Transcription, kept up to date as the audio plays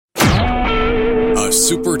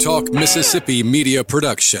SuperTalk Mississippi media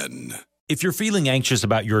production. If you're feeling anxious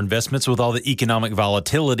about your investments with all the economic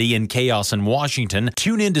volatility and chaos in Washington,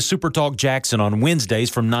 tune in to SuperTalk Jackson on Wednesdays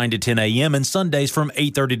from 9 to 10 a.m. and Sundays from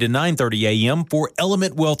 8:30 to 9:30 a.m. for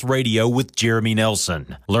Element Wealth Radio with Jeremy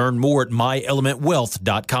Nelson. Learn more at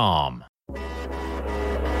myelementwealth.com.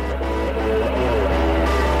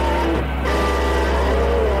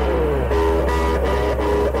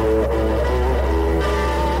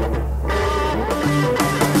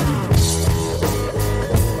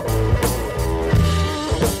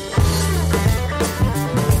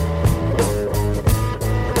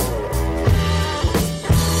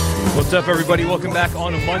 What's up, everybody? Welcome back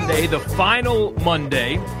on a Monday, the final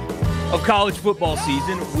Monday of college football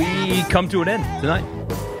season. We come to an end tonight.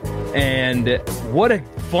 And what a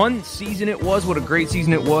fun season it was, what a great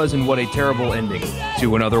season it was, and what a terrible ending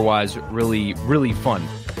to an otherwise really, really fun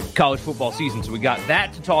college football season. So we got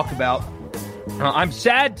that to talk about. I'm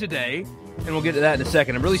sad today, and we'll get to that in a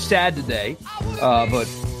second. I'm really sad today, but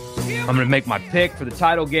I'm going to make my pick for the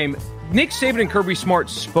title game. Nick Saban and Kirby Smart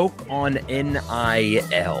spoke on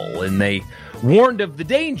NIL, and they warned of the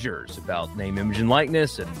dangers about name, image, and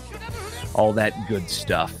likeness and all that good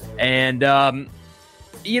stuff. And,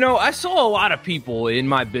 I saw a lot of people in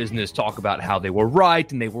my business talk about how they were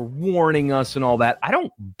right and they were warning us and all that. I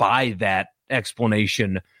don't buy that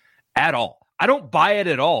explanation at all. I don't buy it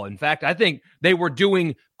at all. In fact, I think they were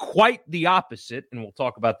doing quite the opposite, and we'll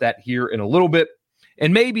talk about that here in a little bit.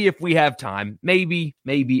 And maybe if we have time, maybe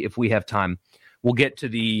if we have time, we'll get to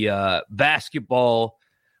the basketball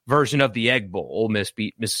version of the Egg Bowl. Ole Miss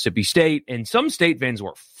beat Mississippi State, and some State fans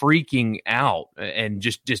were freaking out and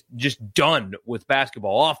just done with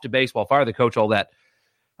basketball. Off to baseball, fire the coach, all that.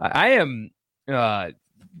 I am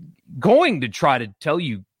going to try to tell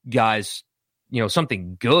you guys,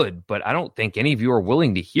 something good, but I don't think any of you are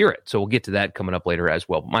willing to hear it. So we'll get to that coming up later as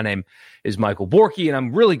well. My name is Michael Borky, and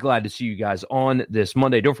I'm really glad to see you guys on this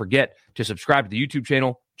Monday. Don't forget to subscribe to the YouTube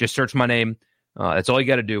channel. Just search my name. That's all you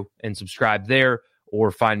got to do, and subscribe there,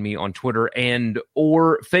 or find me on Twitter and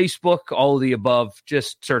or Facebook, all of the above.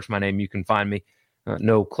 Just search my name. You can find me.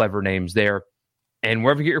 No clever names there. And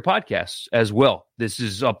wherever you get your podcasts as well. This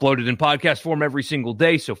is uploaded in podcast form every single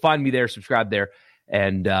day, so find me there, subscribe there,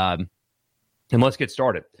 and let's get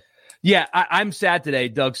started. Yeah, I'm sad today,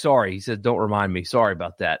 Doug. Sorry. He said, don't remind me. Sorry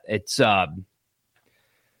about that. It's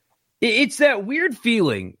that weird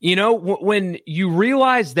feeling, when you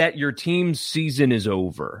realize that your team's season is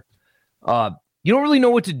over. You don't really know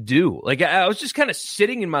what to do. Like, I was just kind of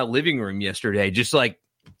sitting in my living room yesterday, just like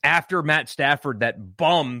after Matt Stafford, that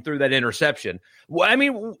bum threw that interception. I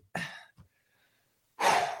mean,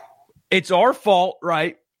 it's our fault,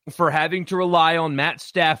 right, for having to rely on Matt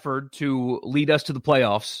Stafford to lead us to the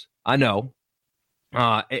playoffs. I know.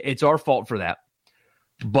 It's our fault for that.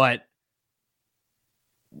 But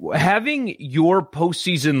having your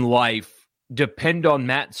postseason life depend on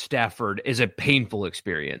Matt Stafford is a painful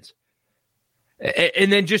experience.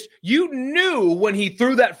 And then you knew when he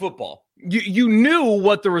threw that football, you knew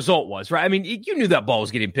what the result was, right? I mean, you knew that ball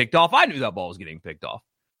was getting picked off. I knew that ball was getting picked off.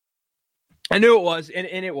 I knew it was, and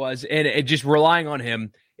it was. And it just relying on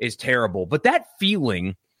him is terrible. But that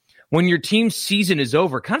feeling when your team's season is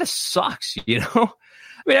over kind of sucks, I mean,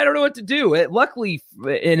 I don't know what to do. Luckily,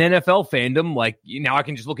 in NFL fandom, now I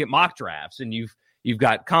can just look at mock drafts, and you've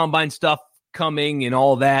got combine stuff coming and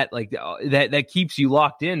all that. Like that keeps you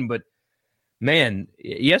locked in. But man,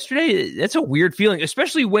 yesterday, that's a weird feeling,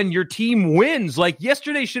 especially when your team wins. Like,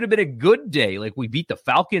 yesterday should have been a good day. Like, we beat the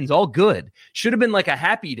Falcons, all good. Should have been like a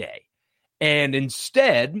happy day. And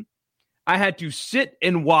instead, I had to sit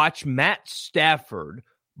and watch Matt Stafford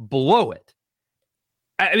blow it.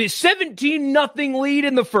 I mean, 17-0 lead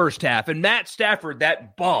in the first half, and Matt Stafford,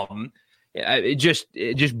 that bum, it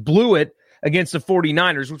just blew it against the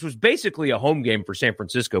 49ers, which was basically a home game for San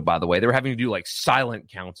Francisco, by the way. They were having to do like silent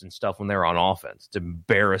counts and stuff when they were on offense. It's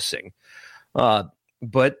embarrassing.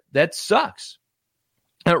 But that sucks.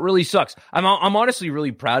 It really sucks. I'm honestly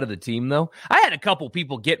really proud of the team, though. I had a couple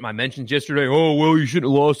people get my mentions yesterday. Oh, well, you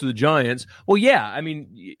shouldn't have lost to the Giants. Well, yeah, I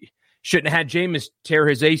mean, shouldn't have had Jameis tear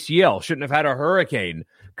his ACL. Shouldn't have had a hurricane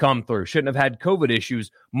come through. Shouldn't have had COVID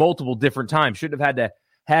issues multiple different times. Shouldn't have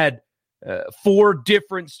had 4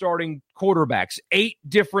 different starting quarterbacks, 8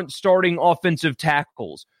 different starting offensive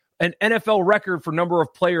tackles, an NFL record for number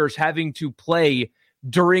of players having to play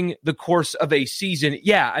during the course of a season.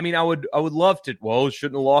 Yeah, I mean, I would love to. Well,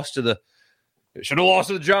 shouldn't have lost to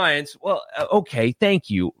the Giants. Well, okay, thank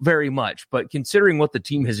you very much. But considering what the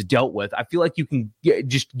team has dealt with, I feel like you can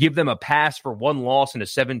just give them a pass for one loss in a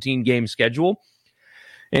 17-game schedule.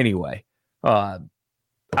 Anyway,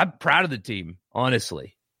 I'm proud of the team,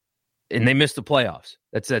 honestly. And they missed the playoffs.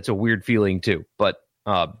 That's a weird feeling too. But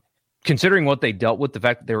considering what they dealt with, the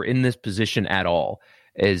fact that they were in this position at all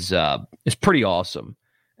is pretty awesome.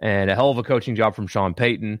 And a hell of a coaching job from Sean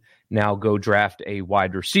Payton. Now go draft a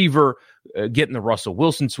wide receiver, get in the Russell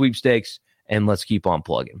Wilson sweepstakes, and let's keep on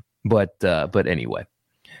plugging. But anyway,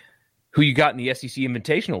 who you got in the SEC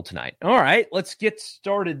Invitational tonight? All right, let's get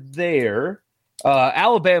started there.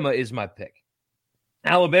 Alabama is my pick.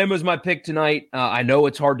 Alabama is my pick tonight. I know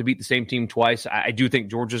it's hard to beat the same team twice. I do think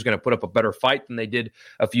Georgia's going to put up a better fight than they did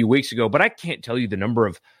a few weeks ago, but I can't tell you the number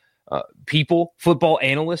of people, football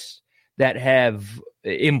analysts, that have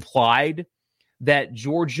implied that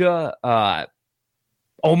Georgia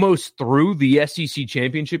almost threw the SEC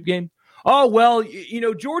championship game. Oh, well,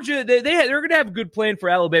 Georgia, they're going to have a good plan for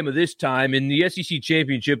Alabama this time. In the SEC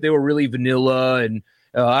championship, they were really vanilla, and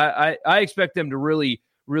I expect them to really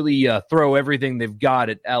throw everything they've got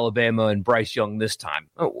at Alabama and Bryce Young this time.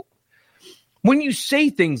 When you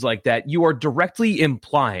say things like that, you are directly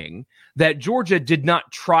implying that Georgia did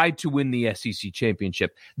not try to win the SEC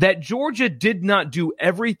championship, that Georgia did not do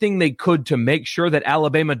everything they could to make sure that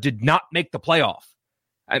Alabama did not make the playoff.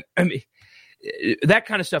 I mean, that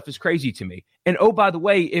kind of stuff is crazy to me. And, oh, by the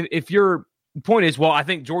way, if your point is, well, I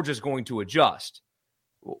think Georgia's going to adjust,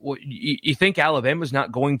 you think Alabama's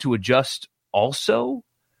not going to adjust also?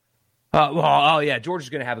 Georgia's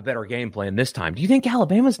going to have a better game plan this time. Do you think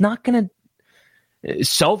Alabama's not going to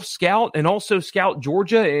self-scout and also scout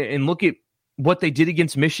Georgia and look at what they did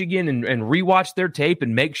against Michigan and rewatch their tape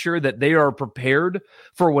and make sure that they are prepared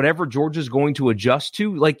for whatever Georgia's going to adjust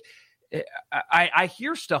to? Like, I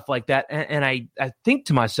hear stuff like that, and I think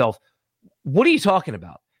to myself, what are you talking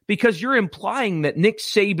about? Because you're implying that Nick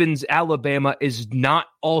Saban's Alabama is not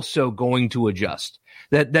also going to adjust,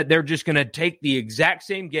 that they're just going to take the exact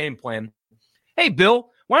same game plan. Hey, Bill,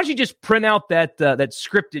 why don't you just print out that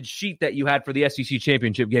scripted sheet that you had for the SEC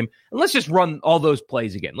championship game, and let's just run all those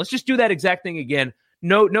plays again. Let's just do that exact thing again.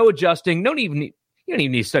 No adjusting. You don't even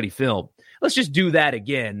need to study film. Let's just do that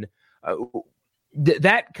again.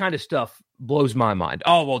 That kind of stuff blows my mind.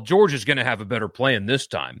 Oh, well, Georgia's going to have a better plan this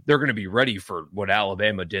time. They're going to be ready for what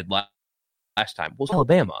Alabama did last time. Well,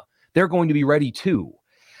 Alabama, they're going to be ready too.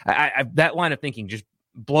 That line of thinking just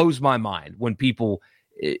blows my mind when people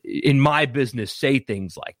in my business say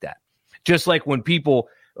things like that. Just like when people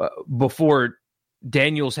before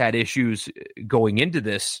Daniels had issues going into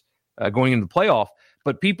the playoff,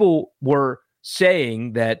 but people were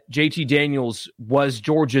saying that JT Daniels was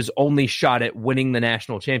Georgia's only shot at winning the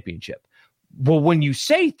national championship. Well, when you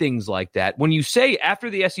say things like that, when you say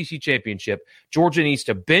after the SEC championship, Georgia needs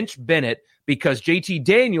to bench Bennett because JT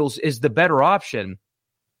Daniels is the better option,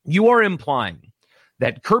 you are implying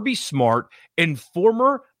that Kirby Smart and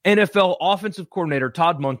former NFL offensive coordinator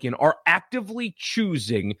Todd Monken are actively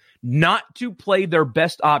choosing not to play their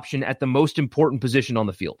best option at the most important position on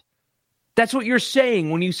the field. That's what you're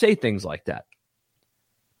saying when you say things like that.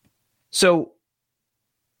 So,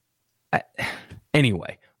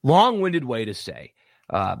 anyway, long-winded way to say,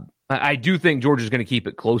 I do think Georgia's going to keep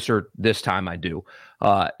it closer this time. I do.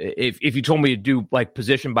 If you told me to do like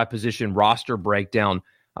position by position roster breakdown,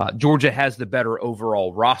 Georgia has the better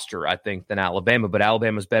overall roster, I think, than Alabama. But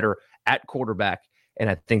Alabama's better at quarterback, and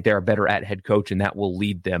I think they're better at head coach, and that will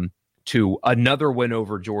lead them to another win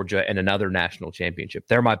over Georgia and another national championship.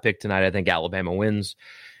 They're my pick tonight. I think Alabama wins,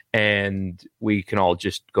 and we can all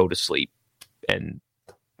just go to sleep and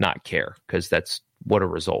not care because that's what a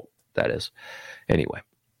result that is. Anyway.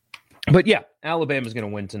 But yeah, Alabama's going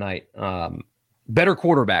to win tonight. Better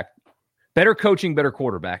quarterback, better coaching, better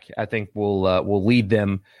quarterback, I think will lead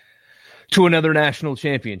them to another national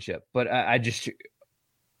championship. But I just,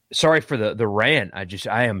 sorry for the rant.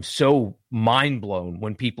 I am so mind blown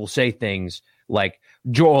when people say things like,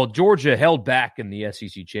 Georgia held back in the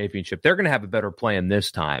SEC championship. They're going to have a better plan this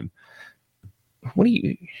time.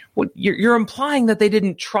 You're implying that they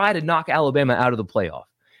didn't try to knock Alabama out of the playoff.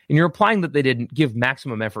 And you're implying that they didn't give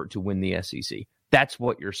maximum effort to win the SEC. That's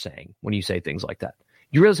what you're saying when you say things like that.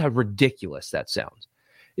 You realize how ridiculous that sounds.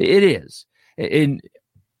 It is. They'll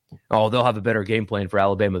have a better game plan for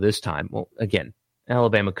Alabama this time. Well, again,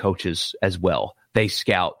 Alabama coaches as well. They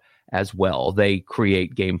scout as well. They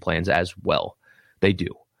create game plans as well. They do.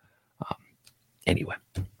 Anyway.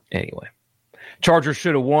 Chargers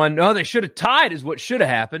should have won. No, they should have tied is what should have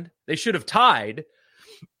happened. They should have tied.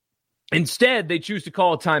 Instead, they choose to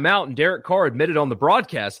call a timeout, and Derek Carr admitted on the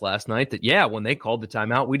broadcast last night that, when they called the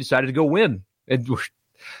timeout, we decided to go win.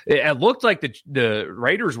 It looked like the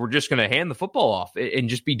Raiders were just going to hand the football off and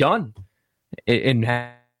just be done and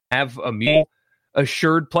have a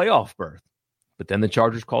assured playoff berth. but then the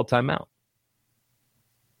Chargers called timeout.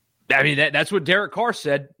 I mean, that's what Derek Carr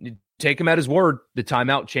said. You take him at his word. The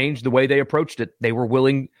timeout changed the way they approached it. They were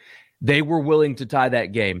willing to tie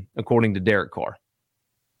that game, according to Derek Carr.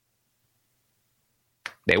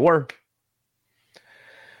 They were.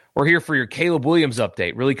 We're here for your Caleb Williams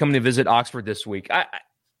update. Really coming to visit Oxford this week.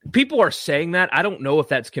 People are saying that. I don't know if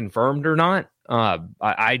that's confirmed or not.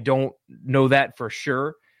 I don't know that for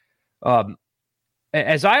sure.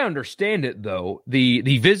 As I understand it, though,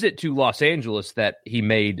 the visit to Los Angeles that he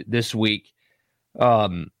made this week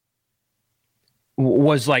was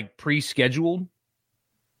like pre-scheduled.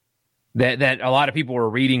 That a lot of people were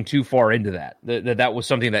reading too far into that. That was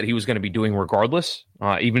something that he was going to be doing regardless.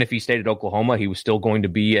 Even if he stayed at Oklahoma, he was still going to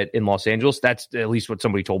be in Los Angeles. That's at least what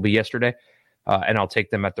somebody told me yesterday, and I'll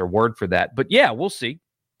take them at their word for that. But yeah, we'll see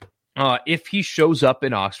if he shows up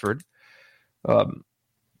in Oxford.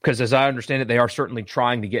 Because as I understand it, they are certainly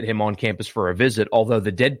trying to get him on campus for a visit, although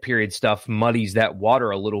the dead period stuff muddies that water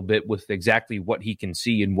a little bit with exactly what he can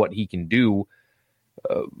see and what he can do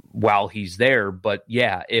while he's there. But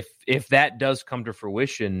yeah, if that does come to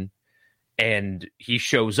fruition and he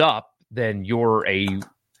shows up, then you're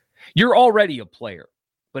already a player.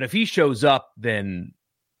 But if he shows up, then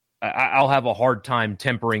I'll have a hard time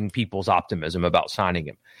tempering people's optimism about signing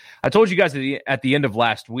him. I told you guys at the end of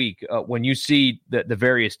last week, when you see the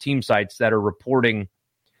various team sites that are reporting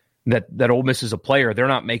that Ole Miss is a player, they're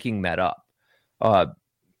not making that up.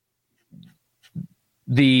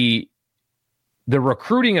 The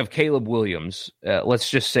recruiting of Caleb Williams,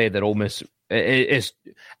 let's just say that Ole Miss is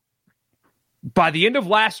by the end of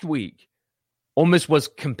last week, Ole Miss was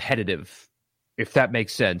competitive, if that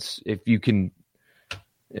makes sense, if you can,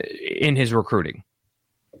 in his recruiting.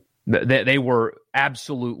 They were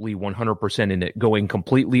absolutely 100% in it, going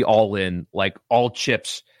completely all in, like all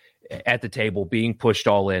chips at the table, being pushed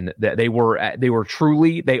all in. They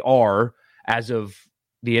are, as of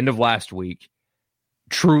the end of last week,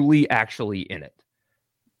 truly actually in it,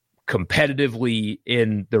 competitively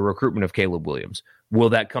in the recruitment of Caleb Williams.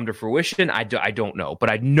 Will that come to fruition? I don't know, but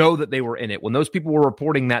I know that they were in it. When those people were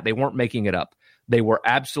reporting that, they weren't making it up. They were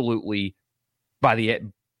absolutely, by the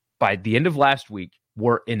end of last week,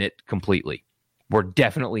 were in it completely. We're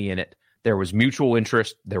definitely in it. There was mutual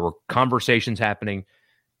interest. There were conversations happening,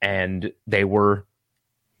 and they were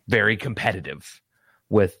very competitive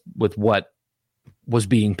with what was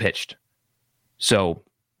being pitched. So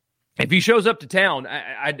if he shows up to town,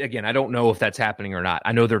 I don't know if that's happening or not.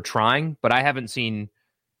 I know they're trying, but I haven't seen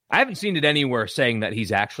it anywhere saying that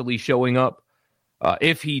he's actually showing up.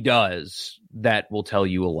 If he does, that will tell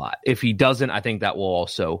you a lot. If he doesn't, I think that will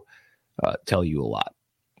also tell you a lot.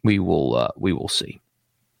 We will see.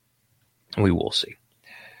 We will see.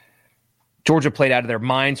 Georgia played out of their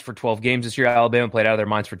minds for 12 games this year. Alabama played out of their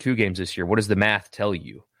minds for 2 games this year. What does the math tell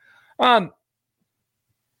you?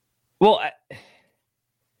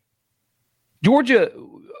 Georgia,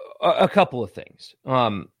 a couple of things.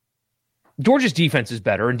 Georgia's defense is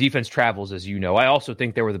better, and defense travels, as you know. I also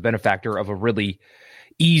think they were the benefactor of a really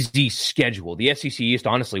easy schedule. The SEC East,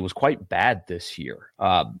 honestly, was quite bad this year.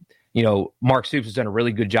 Mark Stoops has done a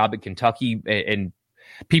really good job at Kentucky, and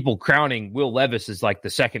people crowning Will Levis as like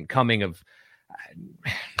the second coming of,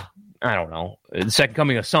 I don't know, the second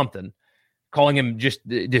coming of something, calling him just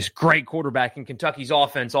this great quarterback in Kentucky's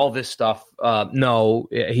offense, all this stuff. No,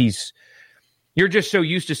 you're just so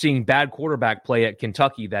used to seeing bad quarterback play at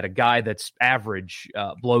Kentucky that a guy that's average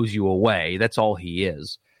blows you away. That's all he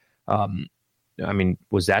is.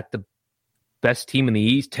 Was that the best team in the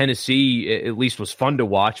East? Tennessee, at least, was fun to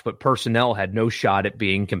watch, but personnel had no shot at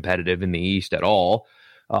being competitive in the East at all.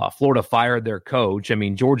 Florida fired their coach.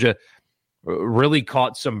 Georgia really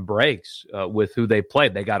caught some breaks with who they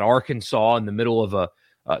played. They got Arkansas in the middle of a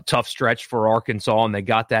tough stretch for Arkansas, and they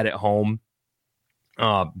got that at home.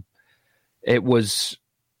 They were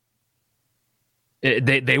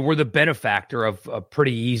the benefactor of a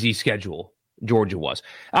pretty easy schedule, Georgia was.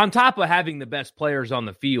 On top of having the best players on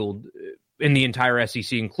the field in the entire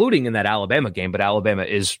SEC, including in that Alabama game, but Alabama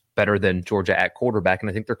is better than Georgia at quarterback, and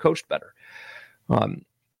I think they're coached better.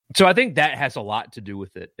 So I think that has a lot to do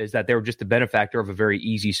with it, is that they were just the benefactor of a very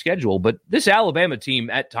easy schedule. But this Alabama team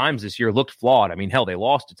at times this year looked flawed. Hell, they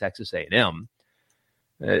lost to Texas A&M.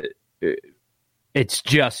 It's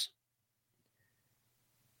just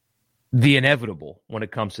the inevitable when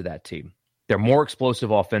it comes to that team. They're more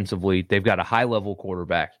explosive offensively. They've got a high-level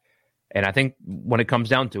quarterback. And I think when it comes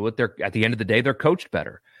down to it, at the end of the day, they're coached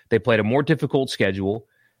better. They played a more difficult schedule.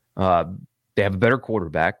 They have a better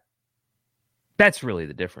quarterback. That's really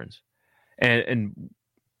the difference. And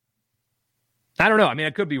I don't know. I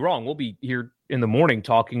could be wrong. We'll be here in the morning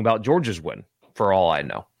talking about Georgia's win. for all I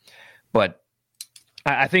know. But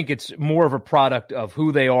I think it's more of a product of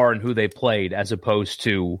who they are and who they played as opposed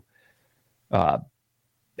to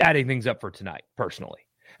adding things up for tonight, personally.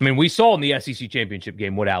 I mean, we saw in the SEC championship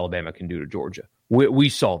game what Alabama can do to Georgia. We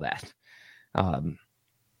saw that. I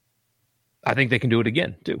think they can do it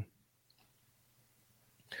again, too.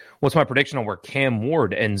 What's my prediction on where Cam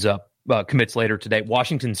Ward ends up, commits later today?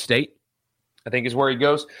 Washington State, I think, is where he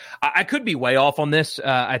goes. I could be way off on this.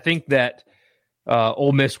 I think that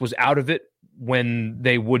Ole Miss was out of it when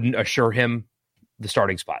they wouldn't assure him the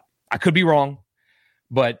starting spot. I could be wrong,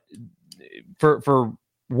 but for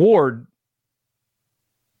Ward,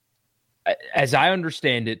 as I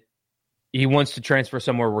understand it, he wants to transfer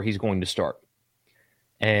somewhere where he's going to start.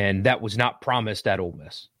 And that was not promised at Ole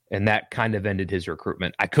Miss. And that kind of ended his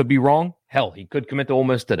recruitment. I could be wrong. Hell, he could commit to Ole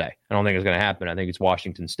Miss today. I don't think it's going to happen. I think it's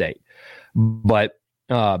Washington State. But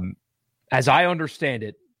as I understand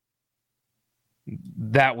it,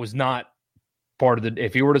 that was not part of the.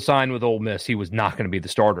 If he were to sign with Ole Miss, he was not going to be the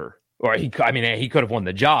starter. Or he could have won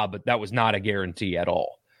the job, but that was not a guarantee at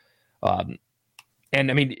all. And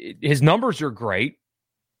I mean, his numbers are great,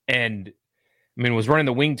 and I mean, was running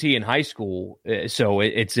the wing tee in high school, so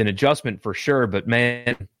it's an adjustment for sure. But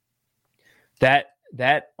man, that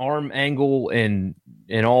arm angle and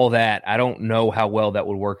all that, I don't know how well that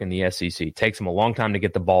would work in the SEC. It takes him a long time to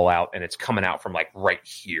get the ball out, and it's coming out from like right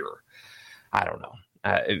here. I don't know.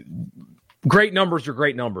 Great numbers are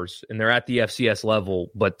great numbers, and they're at the FCS level,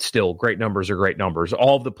 but still, great numbers are great numbers.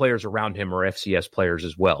 All of the players around him are FCS players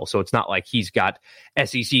as well. So it's not like he's got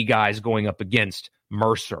SEC guys going up against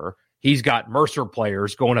Mercer. He's got Mercer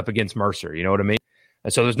players going up against Mercer. You know what I mean?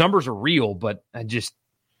 And so those numbers are real, but that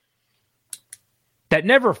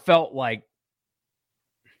never felt like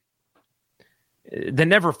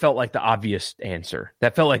the obvious answer.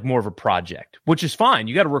 That felt like more of a project, which is fine.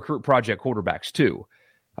 You got to recruit project quarterbacks too.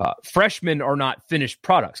 Freshmen are not finished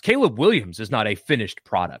products. Caleb Williams is not a finished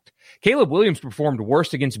product. Caleb Williams performed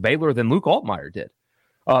worse against Baylor than Luke Altmaier did.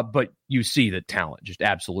 But you see the talent just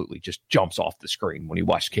absolutely just jumps off the screen when you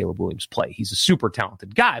watch Caleb Williams play. He's a super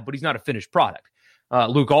talented guy, but he's not a finished product.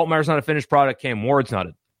 Luke Altmaier's not a finished product. Cam Ward's not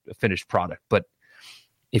a finished product. But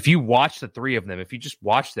if you watch the three of them, if you just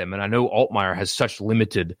watch them, and I know Altmaier has such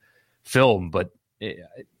limited film, but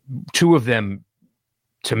two of them,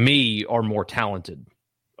 to me, are more talented.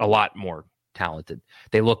 A lot more talented.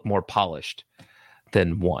 They look more polished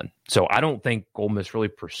than one. So I don't think Ole Miss really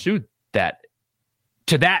pursued that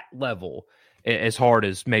to that level as hard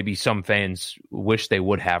as maybe some fans wish they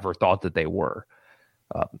would have or thought that they were.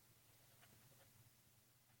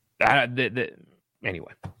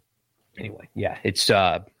 Anyway, yeah, it's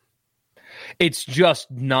just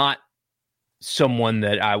not someone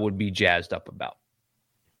that I would be jazzed up about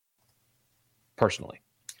personally.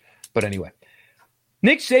 But anyway.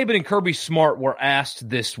 Nick Saban and Kirby Smart were asked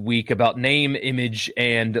this week about name, image,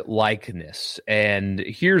 and likeness. And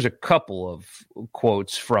here's a couple of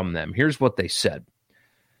quotes from them. Here's what they said.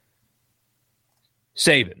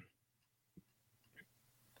 Saban.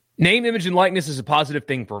 Name, image, and likeness is a positive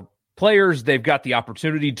thing for players. They've got the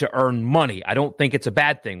opportunity to earn money. I don't think it's a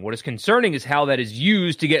bad thing. What is concerning is how that is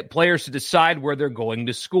used to get players to decide where they're going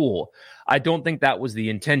to school. I don't think that was the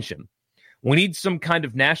intention. We need some kind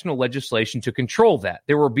of national legislation to control that.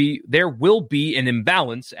 There will be an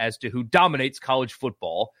imbalance as to who dominates college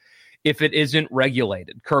football if it isn't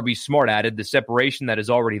regulated. Kirby Smart added, the separation that is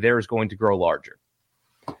already there is going to grow larger.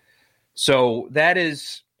 So that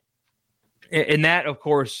is, and that, of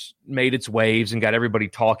course, made its waves and got everybody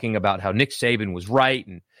talking about how Nick Saban was right.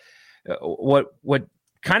 And what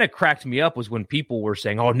kind of cracked me up was when people were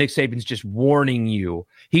saying, oh, Nick Saban's just warning you.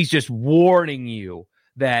 He's just warning you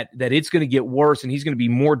that it's going to get worse and he's going to be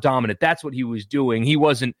more dominant. That's what he was doing. He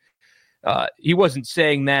wasn't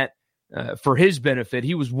saying that for his benefit.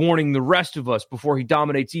 He was warning the rest of us before he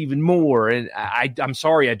dominates even more. And I'm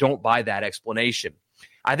sorry, I don't buy that explanation.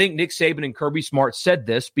 I think Nick Saban and Kirby Smart said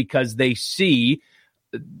this because they see,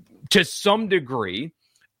 to some degree,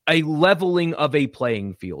 a leveling of a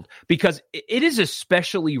playing field. Because it is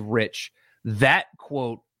especially rich, that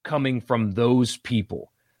quote coming from those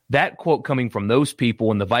people. That quote coming from those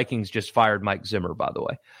people, and the Vikings just fired Mike Zimmer, by the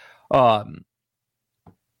way.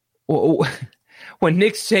 When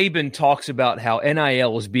Nick Saban talks about how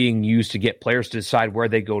NIL is being used to get players to decide where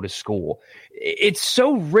they go to school, it's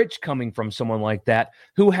so rich coming from someone like that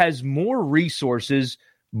who has more resources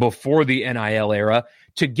before the NIL era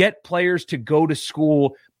to get players to go to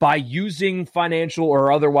school by using financial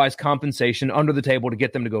or otherwise compensation under the table to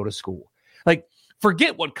get them to go to school. Like,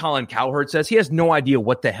 forget what Colin Cowherd says. He has no idea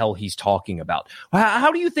what the hell he's talking about.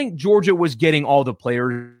 How do you think Georgia was getting all the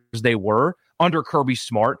players they were? under Kirby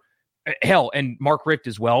Smart, hell, and Mark Richt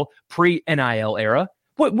as well, pre-NIL era.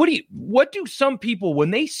 What do some people,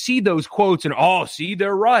 when they see those quotes and, oh, see,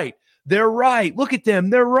 they're right. They're right. Look at them.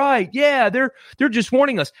 They're right. Yeah, they're just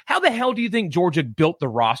warning us. How the hell do you think Georgia built the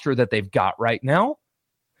roster that they've got right now?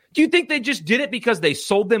 Do you think they just did it because they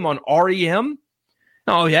sold them on REM?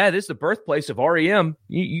 Oh, yeah, this is the birthplace of REM.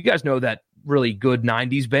 You guys know that really good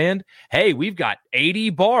 90s band. Hey, we've got 80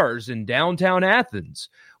 bars in downtown Athens.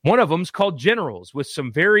 One of them's called Generals with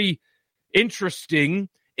some very interesting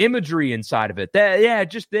imagery inside of it. They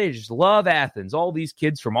just love Athens. All these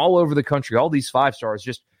kids from all over the country, all these 5-stars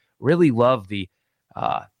just really love the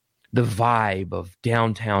vibe of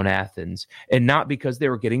downtown Athens, and not because they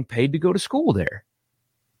were getting paid to go to school there.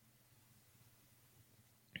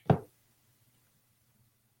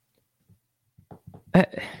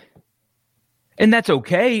 And that's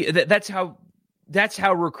okay. That's how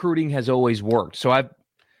recruiting has always worked. So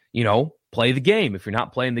play the game. If you're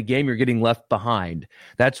not playing the game, you're getting left behind.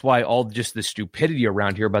 That's why all just the stupidity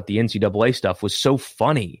around here about the NCAA stuff was so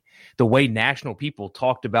funny. The way national people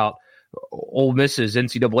talked about Ole Miss's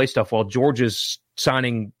NCAA stuff while Georgia's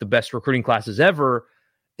signing the best recruiting classes ever,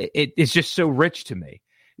 it's just so rich to me.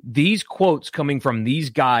 These quotes coming from these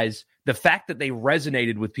guys, the fact that they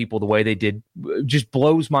resonated with people the way they did just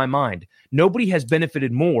blows my mind. Nobody has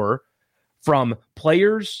benefited more from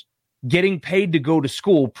players getting paid to go to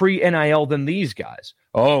school pre-NIL than these guys.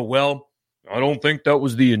 Oh, well, I don't think that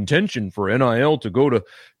was the intention for NIL to go to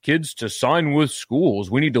kids to sign with schools.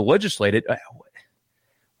 We need to legislate it.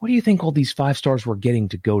 What do you think all these 5-stars were getting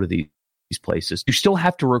to go to these places? You still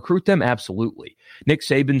have to recruit them? Absolutely. Nick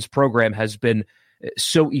Saban's program has been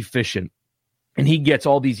so efficient, and he gets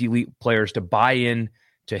all these elite players to buy in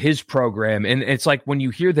to his program. And it's like when you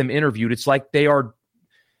hear them interviewed, it's like they are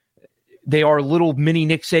little mini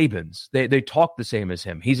Nick Sabans. They talk the same as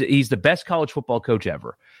him. He's the best college football coach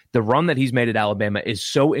ever. The run that he's made at Alabama is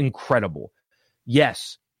so incredible.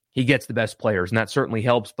 Yes, he gets the best players, and that certainly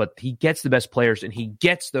helps, but he gets the best players, and he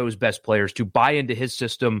gets those best players to buy into his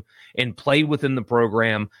system and play within the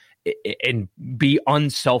program and be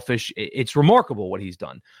unselfish. It's remarkable what he's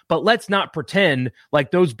done. But let's not pretend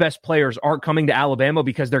like those best players aren't coming to Alabama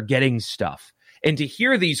because they're getting stuff. And to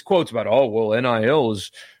hear these quotes about, oh, well, NIL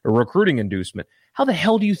is a recruiting inducement. How the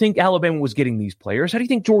hell do you think Alabama was getting these players? How do you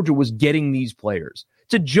think Georgia was getting these players?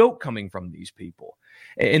 It's a joke coming from these people.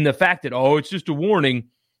 And the fact that, oh, it's just a warning,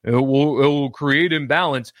 it will create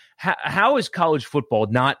imbalance. How is college football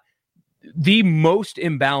not the most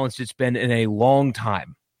imbalanced it's been in a long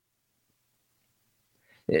time?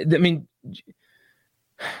 I mean,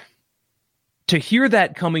 to hear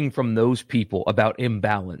that coming from those people about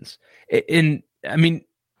imbalance,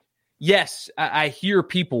 yes, I hear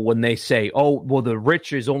people when they say, oh, well, the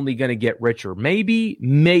rich is only going to get richer. Maybe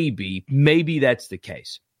that's the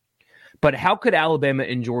case. But how could Alabama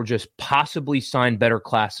and Georgia possibly sign better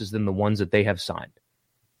classes than the ones that they have signed?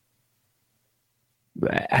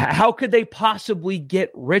 How could they possibly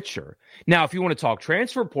get richer? Now, if you want to talk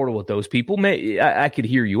transfer portal with those people, I could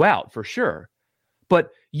hear you out for sure.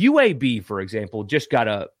 But UAB, for example, just got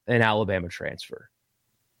an Alabama transfer.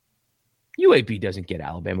 UAB doesn't get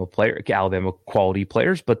Alabama quality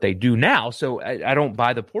players, but they do now. So I don't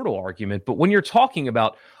buy the portal argument. But when you're talking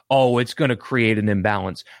about, oh, it's going to create an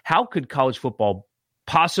imbalance, how could college football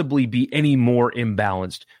possibly be any more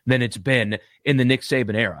imbalanced than it's been in the Nick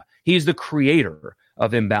Saban era? He's the creator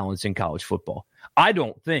of imbalance in college football. I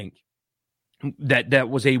don't think that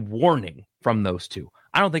was a warning from those two.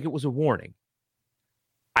 I don't think it was a warning.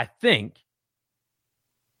 I think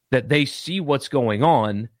that they see what's going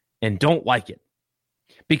on and don't like it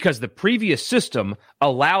because the previous system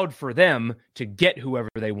allowed for them to get whoever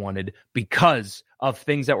they wanted because of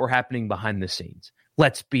things that were happening behind the scenes.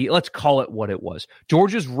 Let's call it what it was.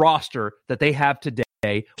 Georgia's roster that they have today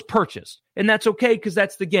was purchased, and that's okay because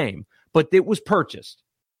that's the game, but it was purchased.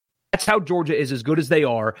 That's how Georgia is as good as they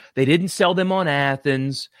are. They didn't sell them on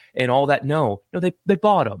Athens and all that. No, they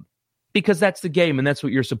bought them because that's the game, and that's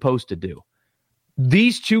what you're supposed to do.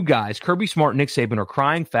 These two guys, Kirby Smart and Nick Saban, are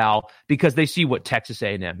crying foul because they see what Texas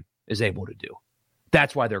A&M is able to do.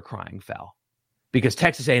 That's why they're crying foul, because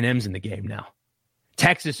Texas A&M's in the game now.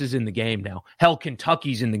 Texas is in the game now. Hell,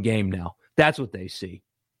 Kentucky's in the game now. That's what they see.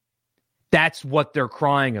 That's what they're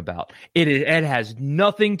crying about. It has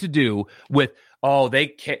nothing to do with, oh, they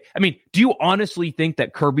can't. I mean, do you honestly think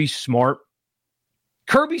that Kirby Smart,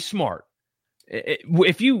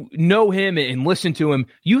 if you know him and listen to him,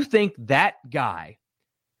 you think that guy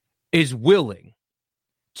is willing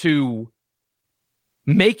to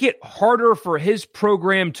make it harder for his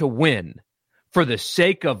program to win for the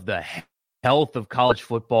sake of the health of college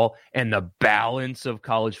football and the balance of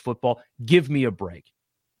college football. Give me a break.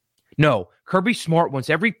 No, Kirby Smart wants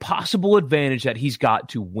every possible advantage that he's got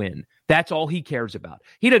to win. That's all he cares about.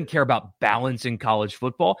 He doesn't care about balance in college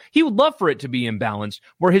football. He would love for it to be imbalanced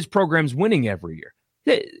where his program's winning every year.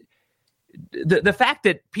 The fact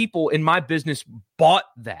that people in my business bought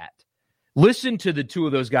that, listened to the two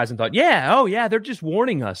of those guys and thought, yeah, they're just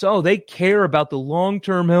warning us. Oh, they care about the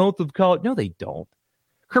long-term health of college. No, they don't.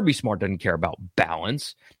 Kirby Smart doesn't care about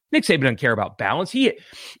balance. Nick Saban doesn't care about balance.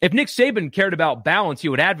 If Nick Saban cared about balance, he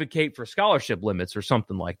would advocate for scholarship limits or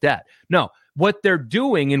something like that. No, what they're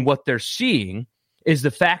doing and what they're seeing is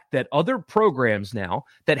the fact that other programs now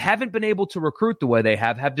that haven't been able to recruit the way they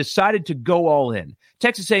have decided to go all in.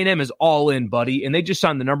 Texas A&M is all in, buddy, and they just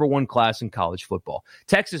signed the number 1 class in college football.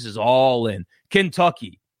 Texas is all in.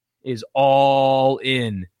 Kentucky is all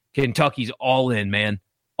in. Kentucky's all in, man.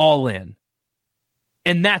 All in.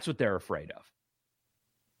 And that's what they're afraid of.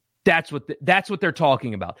 That's what they're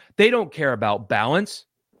talking about. They don't care about balance.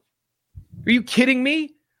 Are you kidding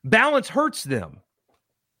me? Balance hurts them.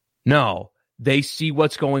 No. They see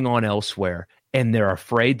what's going on elsewhere, and they're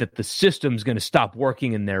afraid that the system's going to stop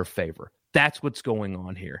working in their favor. That's what's going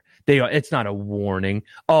on here. It's not a warning.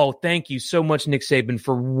 Oh, thank you so much, Nick Saban,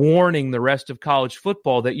 for warning the rest of college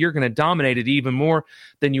football that you're going to dominate it even more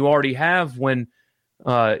than you already have when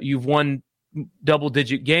you've won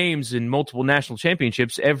double-digit games in multiple national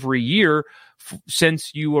championships every year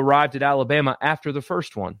since you arrived at Alabama after the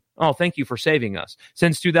first one. Oh, thank you for saving us.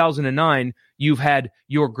 Since 2009, you've had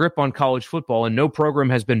your grip on college football, and no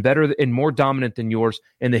program has been better and more dominant than yours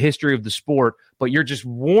in the history of the sport, but you're just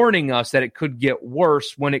warning us that it could get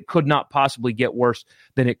worse when it could not possibly get worse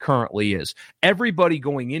than it currently is. Everybody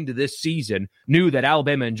going into this season knew that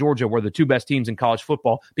Alabama and Georgia were the 2 best teams in college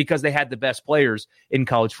football because they had the best players in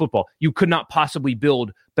college football. You could not possibly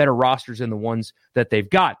build better rosters than the ones that they've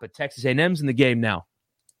got, but Texas A&M's in the game now.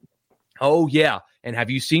 Oh, yeah. And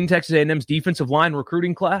have you seen Texas A&M's defensive line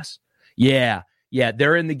recruiting class? Yeah,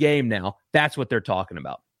 they're in the game now. That's what they're talking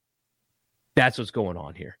about. That's what's going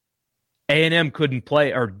on here. A&M couldn't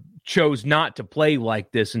play or chose not to play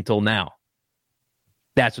like this until now.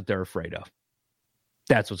 That's what they're afraid of.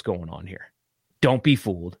 That's what's going on here. Don't be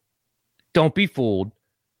fooled. Don't be fooled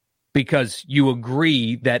because you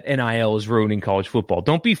agree that NIL is ruining college football.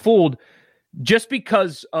 Don't be fooled just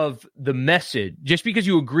because of the message. Just because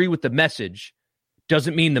you agree with the message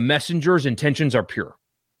doesn't mean the messenger's intentions are pure.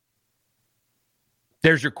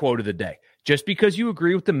 There's your quote of the day. Just because you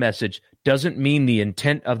agree with the message doesn't mean the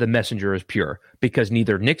intent of the messenger is pure, because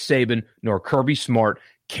neither Nick Saban nor Kirby Smart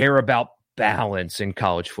care about balance in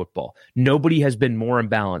college football. Nobody has been more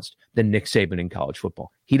imbalanced than Nick Saban in college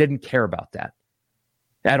football. He doesn't care about that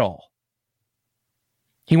at all.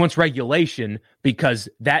 He wants regulation because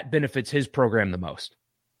that benefits his program the most.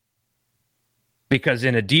 Because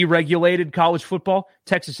in a deregulated college football,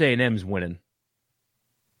 Texas A&M's winning.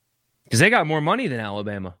 Because they got more money than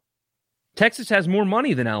Alabama. Texas has more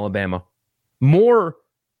money than Alabama. More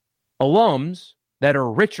alums that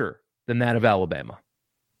are richer than that of Alabama.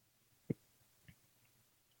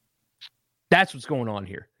 That's what's going on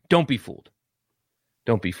here. Don't be fooled.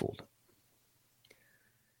 Don't be fooled.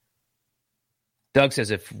 Doug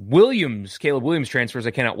says, if Caleb Williams transfers,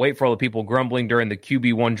 I cannot wait for all the people grumbling during the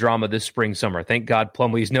QB1 drama this spring-summer. Thank God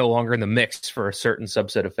Plumlee is no longer in the mix for a certain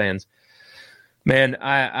subset of fans. Man,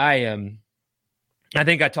 I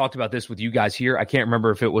think I talked about this with you guys here. I can't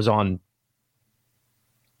remember if it was on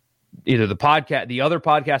either the podcast, the other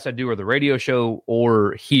podcast I do, or the radio show,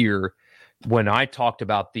 or here when I talked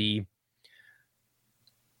about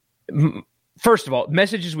first of all,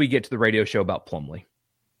 messages we get to the radio show about Plumlee.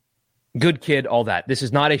 Good kid, all that. This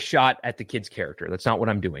is not a shot at the kid's character. That's not what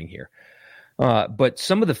I'm doing here. But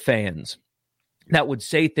some of the fans that would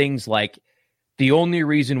say things like, the only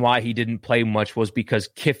reason why he didn't play much was because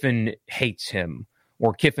Kiffin hates him,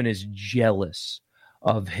 or Kiffin is jealous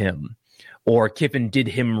of him, or Kiffin did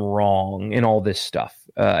him wrong, and all this stuff.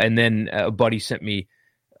 And then a buddy sent me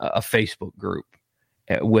a Facebook group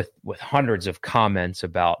with hundreds of comments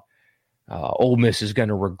about Ole Miss is going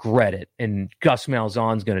to regret it, and Gus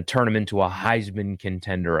Malzahn's going to turn him into a Heisman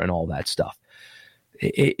contender and all that stuff.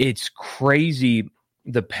 It's crazy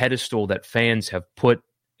the pedestal that fans have put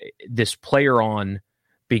this player on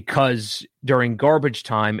because during garbage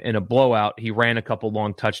time in a blowout, he ran a couple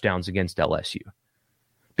long touchdowns against LSU.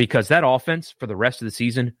 Because that offense for the rest of the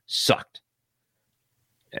season sucked.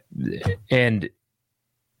 And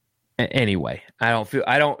anyway, I don't feel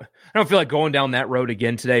like going down that road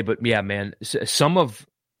again today, but yeah, man, some of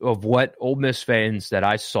what Ole Miss fans that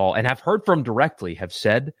I saw and have heard from directly have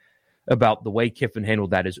said about the way Kiffin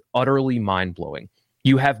handled that is utterly mind-blowing.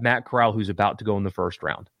 You have Matt Corral, who's about to go in the first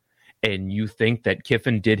round, and you think that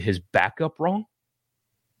Kiffin did his backup wrong?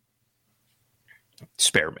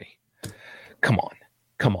 Spare me. Come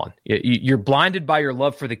on. You're blinded by your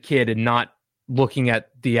love for the kid and not looking at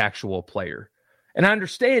the actual player. And I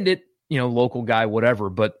understand it, local guy, whatever,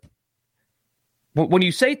 but when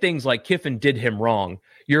you say things like Kiffin did him wrong,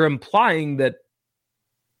 you're implying that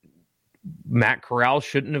Matt Corral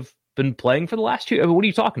shouldn't have been playing for the last 2. I mean, what are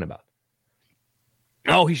you talking about?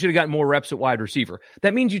 Oh, he should have gotten more reps at wide receiver.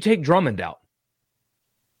 That means you take Drummond out,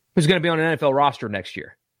 who's going to be on an NFL roster next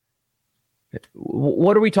year.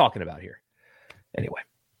 What are we talking about here? Anyway,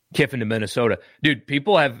 Kiffin to Minnesota. Dude,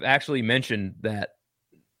 people have actually mentioned that.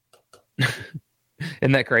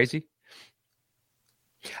 Isn't that crazy?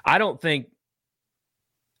 I don't think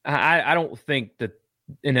that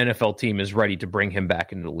an NFL team is ready to bring him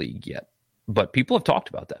back into the league yet, but people have talked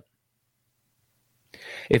about that.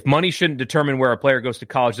 If money shouldn't determine where a player goes to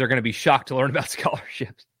college, they're going to be shocked to learn about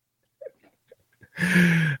scholarships.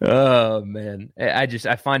 Oh, man.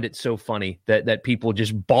 I find it so funny that people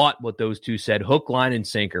just bought what those two said. Hook, line, and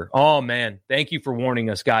sinker. Oh, man. Thank you for warning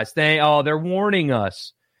us, guys. They're warning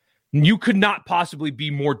us. You could not possibly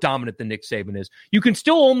be more dominant than Nick Saban is. You can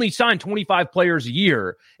still only sign 25 players a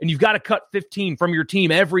year, and you've got to cut 15 from your team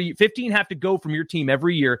 15 have to go from your team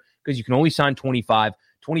every year because you can only sign 25.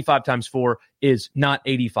 25 times 4 is not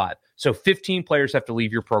 85. So 15 players have to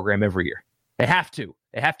leave your program every year. They have to.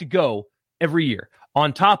 They have to go every year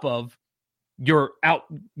on top of your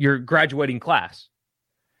graduating class.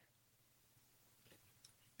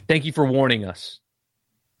 Thank you for warning us.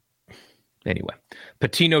 Anyway,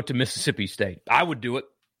 Pitino to Mississippi State. I would do it.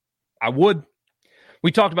 I would.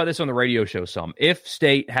 We talked about this on the radio show some. If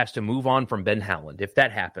State has to move on from Ben Howland, if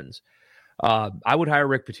that happens, I would hire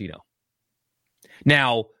Rick Pitino.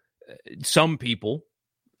 Now, some people,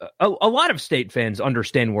 a lot of State fans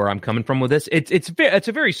understand where I'm coming from with this. It's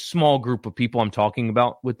a very small group of people I'm talking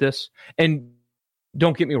about with this. And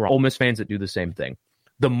don't get me wrong, Ole Miss fans that do the same thing.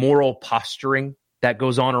 The moral posturing that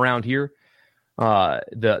goes on around here,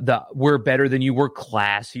 the we're better than you, we're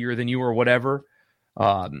classier than you, or whatever.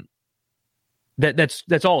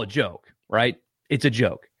 That's all a joke, right? It's a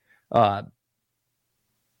joke.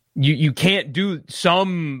 You can't do,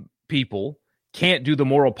 some people can't do the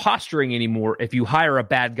moral posturing anymore if you hire a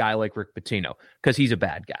bad guy like Rick Pitino, because he's a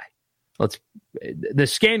bad guy. The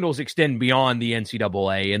scandals extend beyond the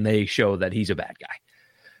NCAA, and they show that he's a bad guy.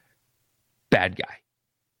 Bad guy.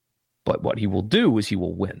 But what he will do is he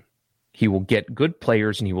will win. He will get good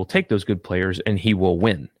players, and he will take those good players, and he will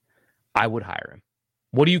win. I would hire him.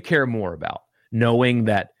 What do you care more about? Knowing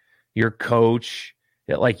that your coach,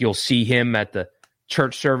 like you'll see him at the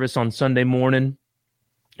church service on Sunday morning,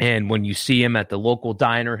 and when you see him at the local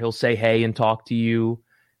diner, he'll say hey and talk to you,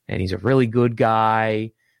 and he's a really good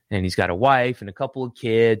guy, and he's got a wife and a couple of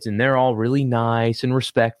kids, and they're all really nice and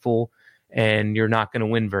respectful, and you're not going to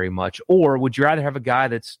win very much? Or would you rather have a guy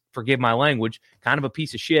that's, forgive my language, kind of a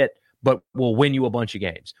piece of shit, but will win you a bunch of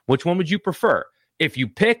games? Which one would you prefer? If you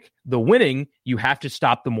pick the winning, you have to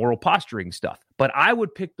stop the moral posturing stuff. But I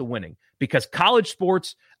would pick the winning, because college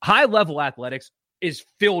sports, high-level athletics, is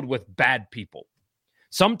filled with bad people.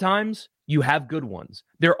 Sometimes you have good ones.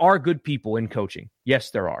 There are good people in coaching.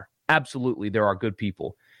 Yes, there are. Absolutely, there are good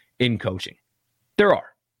people in coaching. There are.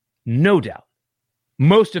 No doubt.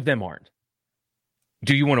 Most of them aren't.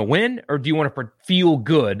 Do you want to win, or do you want to feel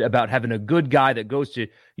good about having a good guy that goes to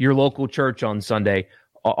your local church on Sunday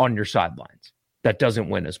on your sidelines that doesn't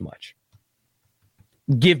win as much?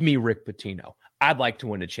 Give me Rick Pitino. I'd like to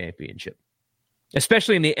win a championship,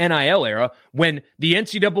 especially in the NIL era when the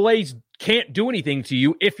NCAAs can't do anything to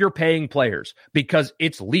you if you're paying players because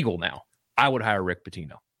it's legal now. I would hire Rick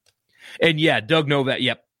Pitino. And yeah, Doug Novak.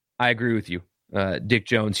 Yep, I agree with you. Dick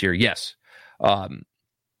Jones here. Yes.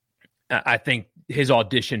 I think his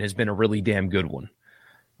audition has been a really damn good one.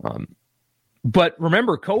 But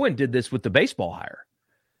remember, Cohen did this with the baseball hire.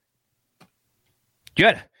 You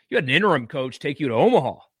had an interim coach take you to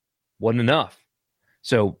Omaha. Wasn't enough.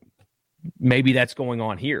 So maybe that's going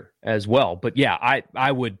on here as well. But yeah,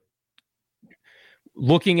 I would,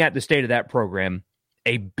 looking at the state of that program,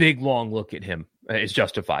 a big, long look at him is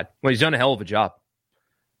justified. Well, he's done a hell of a job.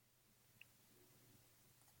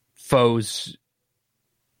 Foes,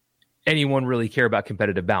 anyone really care about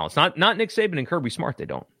competitive balance? Not Nick Saban and Kirby Smart. They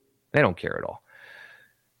don't care at all.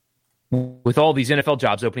 With all these NFL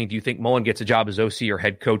jobs opening, do you think Mullen gets a job as OC or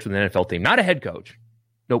head coach with an NFL team? Not a head coach.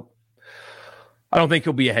 Nope. I don't think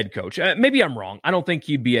he'll be a head coach. Maybe I'm wrong. I don't think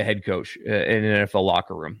he'd be a head coach in an NFL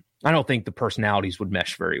locker room. I don't think the personalities would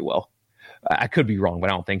mesh very well. I could be wrong, but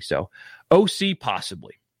I don't think so. OC,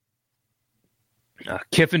 possibly.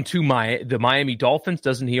 Kiffin to the Miami Dolphins.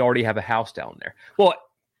 Doesn't he already have a house down there? Well,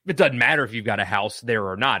 it doesn't matter if you've got a house there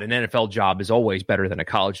or not. An NFL job is always better than a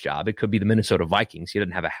college job. It could be the Minnesota Vikings. He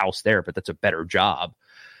doesn't have a house there, but that's a better job.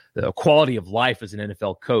 The quality of life as an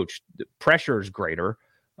NFL coach, the pressure is greater,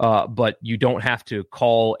 but you don't have to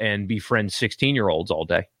call and befriend 16-year-olds all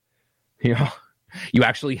day. You know, you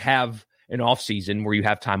actually have an off season where you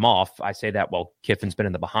have time off. I say that, well, Kiffin's been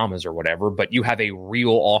in the Bahamas or whatever, but you have a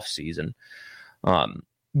real off season.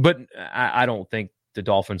 But I don't think the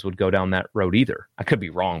Dolphins would go down that road either. I could be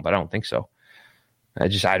wrong, but I don't think so.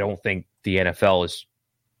 I don't think the NFL is.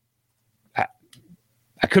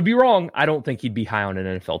 I could be wrong. I don't think he'd be high on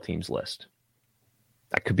an NFL team's list.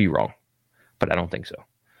 I could be wrong, but I don't think so.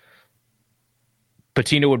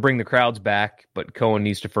 Patino would bring the crowds back, but Cohen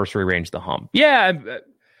needs to first rearrange the hump. Yeah,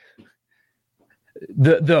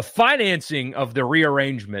 the financing of the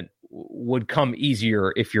rearrangement would come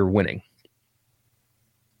easier if you're winning.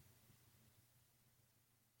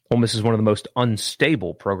 Ole Miss is one of the most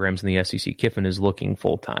unstable programs in the SEC. Kiffin is looking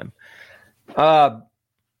full-time. All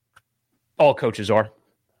coaches are.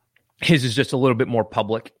 His is just a little bit more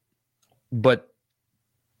public. But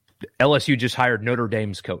LSU just hired Notre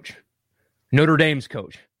Dame's coach.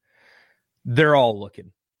 They're all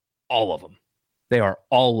looking. All of them. They are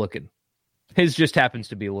all looking. His just happens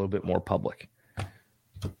to be a little bit more public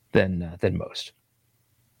than most.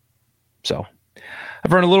 So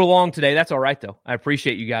I've run a little long today. That's all right, though. I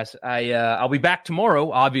appreciate you guys. I'll be back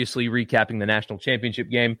tomorrow, obviously recapping the national championship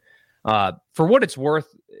game. For what it's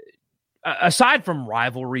worth, aside from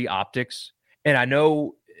rivalry optics, and I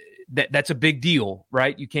know that's a big deal,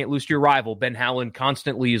 right? You can't lose to your rival. Ben Howland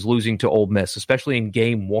constantly is losing to Ole Miss, especially in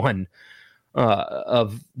game one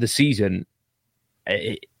of the season.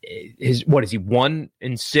 Is he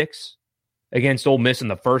 1-6 against Ole Miss in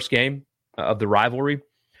the first game of the rivalry?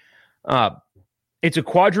 It's a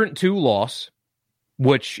quadrant 2 loss,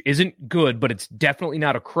 which isn't good, but it's definitely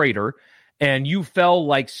not a crater. And you fell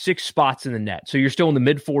like 6 spots in the net. So you're still in the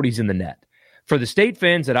mid-40s in the net. For the State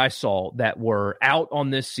fans that I saw that were out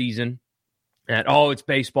on this season, and it's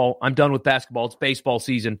baseball. I'm done with basketball. It's baseball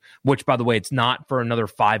season, which, by the way, it's not for another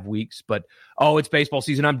 5 weeks. But, it's baseball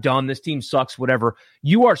season. I'm done. This team sucks, whatever.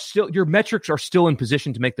 Your metrics are still in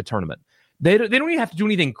position to make the tournament. They don't even have to do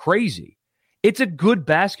anything crazy. It's a good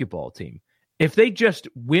basketball team. If they just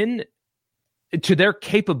win to their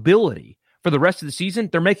capability for the rest of the season,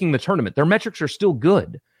 they're making the tournament. Their metrics are still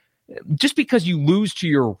good. Just because you lose to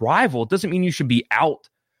your rival doesn't mean you should be out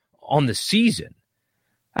on the season.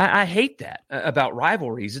 I hate that about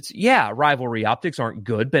rivalries. Rivalry optics aren't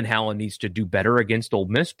good. Ben Howland needs to do better against Ole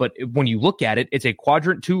Miss, but when you look at it, it's a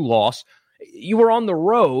quadrant 2 loss. You were on the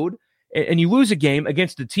road, and you lose a game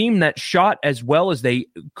against a team that shot as well as they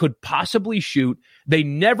could possibly shoot. They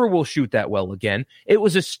never will shoot that well again. It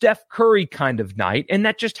was a Steph Curry kind of night, and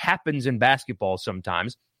that just happens in basketball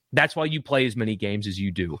sometimes. That's why you play as many games as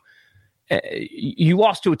you do. You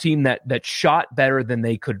lost to a team that shot better than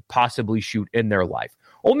they could possibly shoot in their life.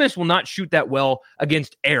 Ole Miss will not shoot that well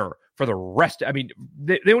against air for the rest. I mean,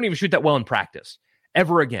 they won't even shoot that well in practice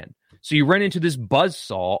ever again. So you run into this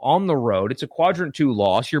buzzsaw on the road. It's a quadrant 2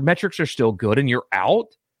 loss. Your metrics are still good, and you're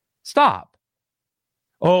out. Stop.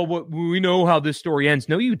 We know how this story ends.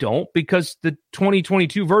 No, you don't, because the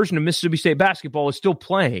 2022 version of Mississippi State basketball is still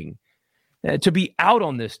playing. To be out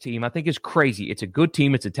on this team, I think, is crazy. It's a good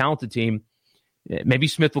team. It's a talented team. Maybe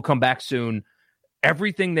Smith will come back soon.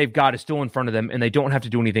 Everything they've got is still in front of them, and they don't have to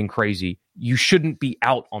do anything crazy. You shouldn't be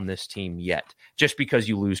out on this team yet, just because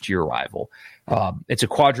you lose to your rival. It's a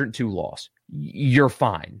quadrant 2 loss. You're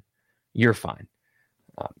fine.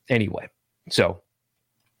 Anyway, so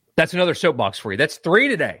that's another soapbox for you. That's 3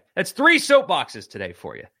 today. That's 3 soapboxes today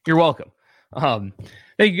for you. You're welcome.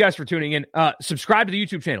 Thank you guys for tuning in. Subscribe to the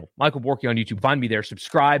YouTube channel, Michael Borky on YouTube. Find me there.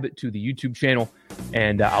 Subscribe to the YouTube channel,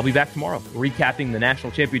 and I'll be back tomorrow recapping the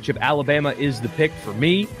national championship. Alabama is the pick for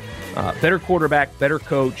me. Better quarterback, better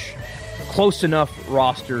coach, close enough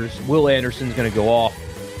rosters. Will Anderson's going to go off,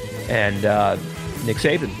 and Nick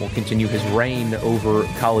Saban will continue his reign over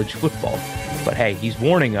college football. But hey, he's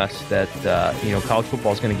warning us that college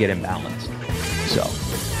football is going to get imbalanced. So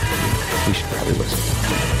we should probably listen.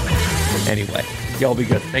 Anyway, y'all be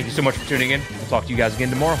good. Thank you so much for tuning in. I'll talk to you guys again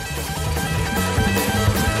tomorrow.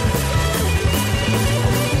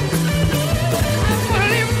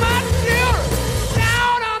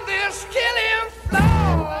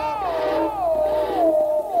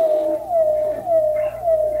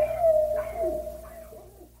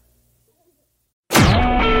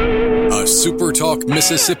 A SuperTalk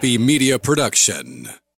Mississippi media production.